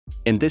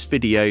In this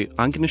video,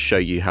 I'm going to show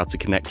you how to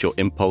connect your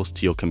Impulse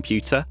to your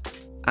computer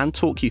and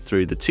talk you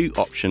through the two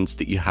options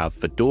that you have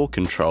for door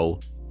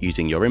control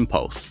using your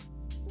Impulse.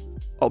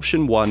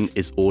 Option 1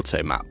 is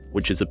Automap,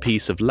 which is a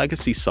piece of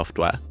legacy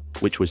software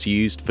which was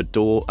used for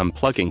door and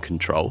plug-in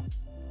control.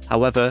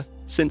 However,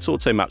 since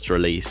Automap's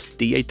release,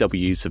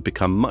 DAWs have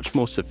become much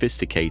more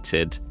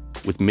sophisticated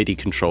with MIDI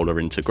controller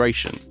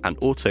integration, and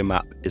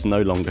Automap is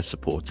no longer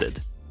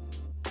supported.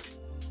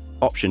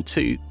 Option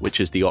 2, which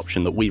is the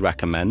option that we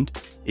recommend,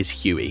 is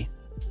HUI.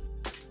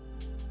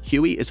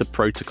 HUI is a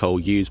protocol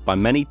used by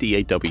many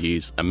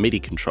DAWs and MIDI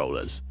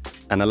controllers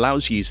and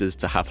allows users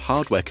to have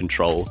hardware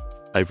control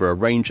over a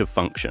range of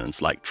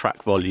functions like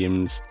track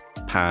volumes,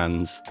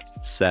 pans,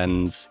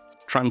 sends,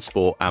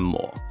 transport, and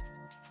more.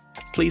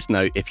 Please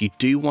note, if you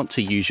do want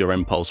to use your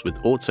Impulse with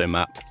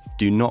Automap,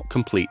 do not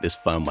complete this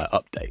firmware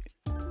update.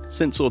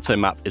 Since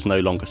Automap is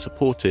no longer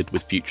supported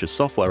with future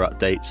software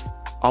updates,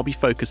 I'll be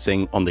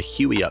focusing on the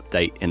HUI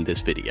update in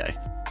this video.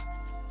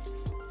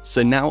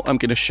 So now I'm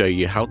going to show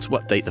you how to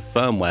update the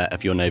firmware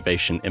of your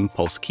Novation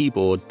Impulse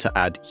keyboard to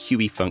add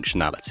HUI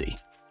functionality.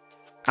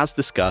 As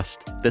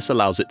discussed, this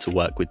allows it to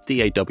work with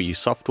DAW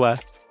software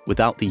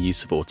without the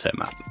use of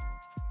Automap.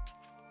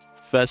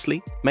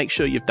 Firstly, make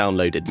sure you've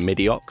downloaded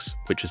MIDIOX,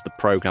 which is the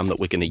program that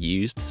we're going to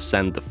use to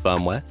send the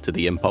firmware to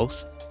the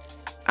Impulse,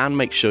 and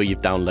make sure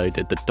you've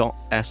downloaded the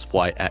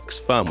 .syx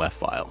firmware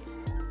file.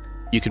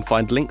 You can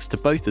find links to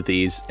both of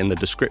these in the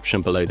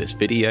description below this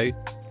video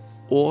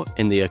or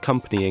in the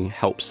accompanying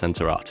Help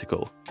Center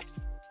article.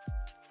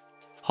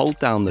 Hold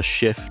down the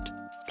Shift,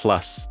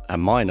 plus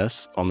and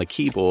minus on the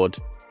keyboard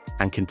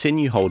and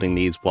continue holding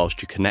these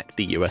whilst you connect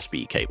the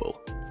USB cable.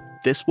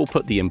 This will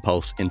put the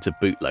Impulse into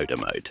bootloader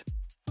mode.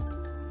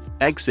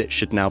 Exit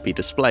should now be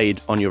displayed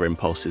on your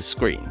Impulse's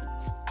screen,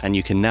 and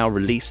you can now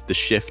release the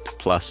Shift,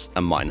 plus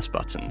and minus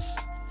buttons.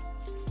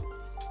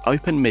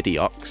 Open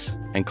MIDIOX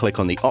and click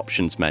on the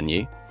Options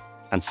menu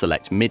and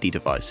select MIDI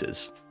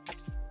devices.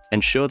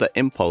 Ensure that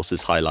Impulse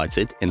is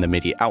highlighted in the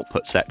MIDI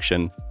output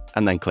section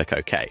and then click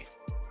OK.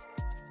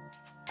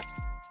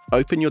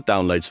 Open your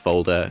Downloads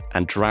folder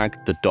and drag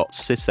the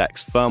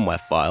 .syx firmware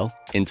file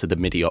into the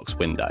MIDIOX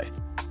window.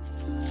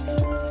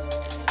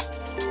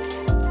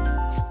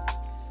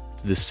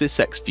 The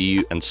SysX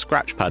View and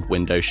Scratchpad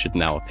windows should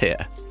now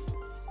appear.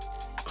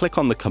 Click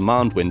on the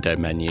Command window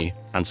menu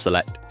and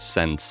select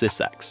Send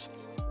SysX.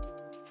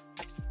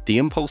 The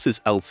Impulse's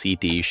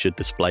LCD should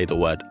display the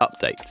word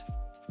Update.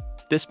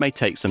 This may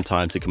take some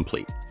time to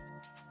complete.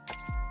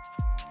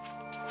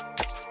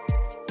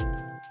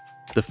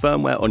 The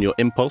firmware on your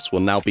Impulse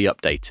will now be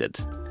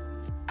updated.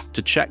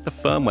 To check the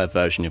firmware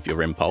version of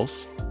your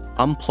Impulse,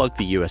 unplug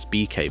the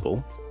USB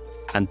cable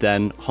and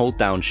then hold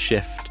down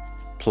Shift,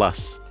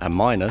 plus and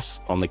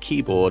minus on the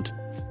keyboard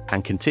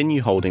and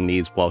continue holding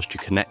these whilst you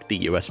connect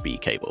the USB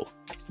cable.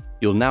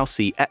 You'll now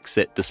see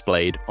Exit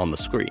displayed on the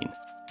screen.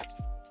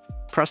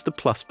 Press the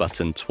plus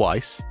button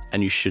twice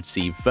and you should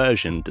see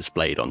Version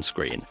displayed on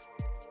screen.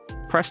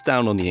 Press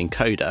down on the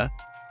encoder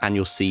and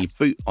you'll see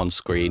Boot on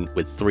screen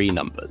with 3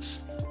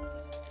 numbers.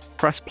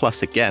 Press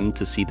plus again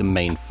to see the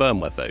main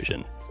firmware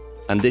version,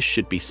 and this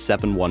should be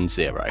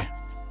 710.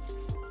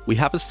 We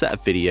have a set of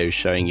videos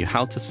showing you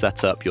how to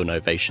set up your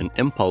Novation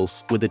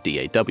Impulse with a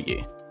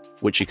DAW,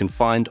 which you can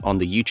find on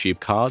the YouTube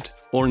card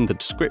or in the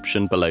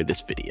description below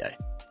this video.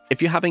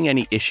 If you're having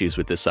any issues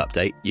with this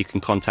update, you can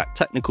contact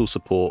technical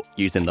support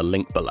using the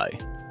link below.